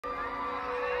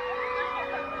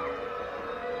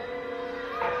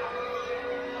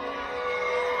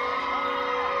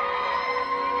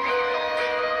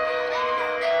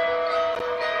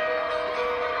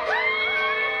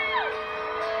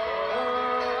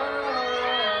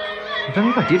I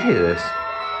don't think I did hear this.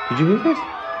 Did you hear this?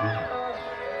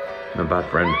 I'm a bad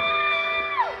friend.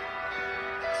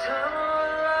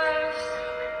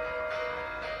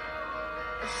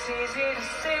 It's easy to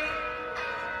see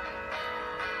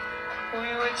we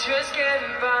were just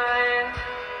getting by.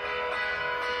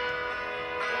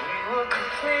 We were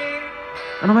complete.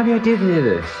 Oh no, maybe I did hear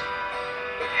this.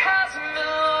 It hasn't been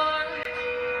long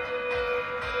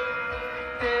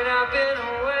that I've been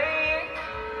away.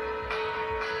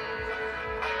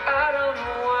 I don't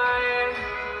know why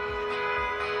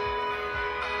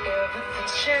everything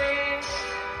changed.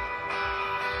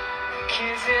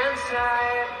 Kids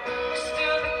inside,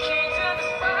 still the kings of the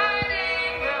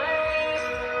Friday night.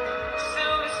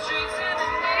 Still the streets and the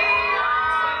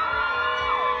neon.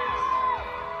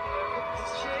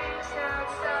 Everything's changed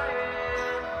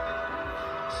outside.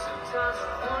 Sometimes I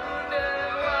wonder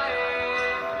why.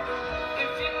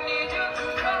 If you need, you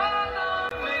can call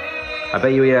on me. I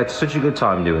bet you had such a good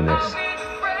time doing this. I'll be the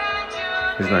friend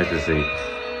you It's nice to see. need.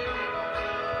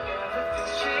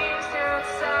 Everything's changed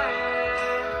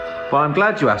outside. Well, I'm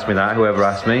glad you asked me that, whoever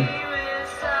asked me.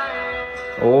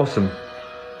 Awesome.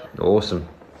 Awesome.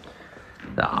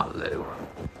 Ah, Lou.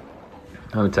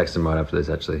 I'm going to text him right after this,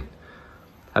 actually.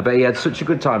 I bet he had such a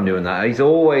good time doing that. He's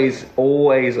always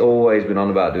been on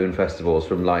about doing festivals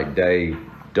from like day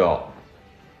dot.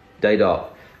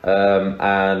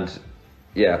 And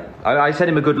yeah, I sent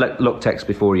him a good luck text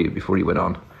before he went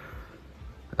on.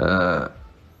 I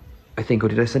think, or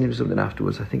did I send him something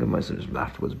afterwards? I think I might send him something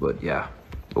afterwards, but yeah,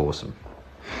 awesome.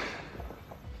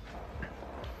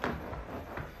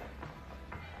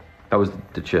 That was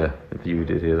the chair, if you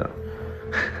did hear that.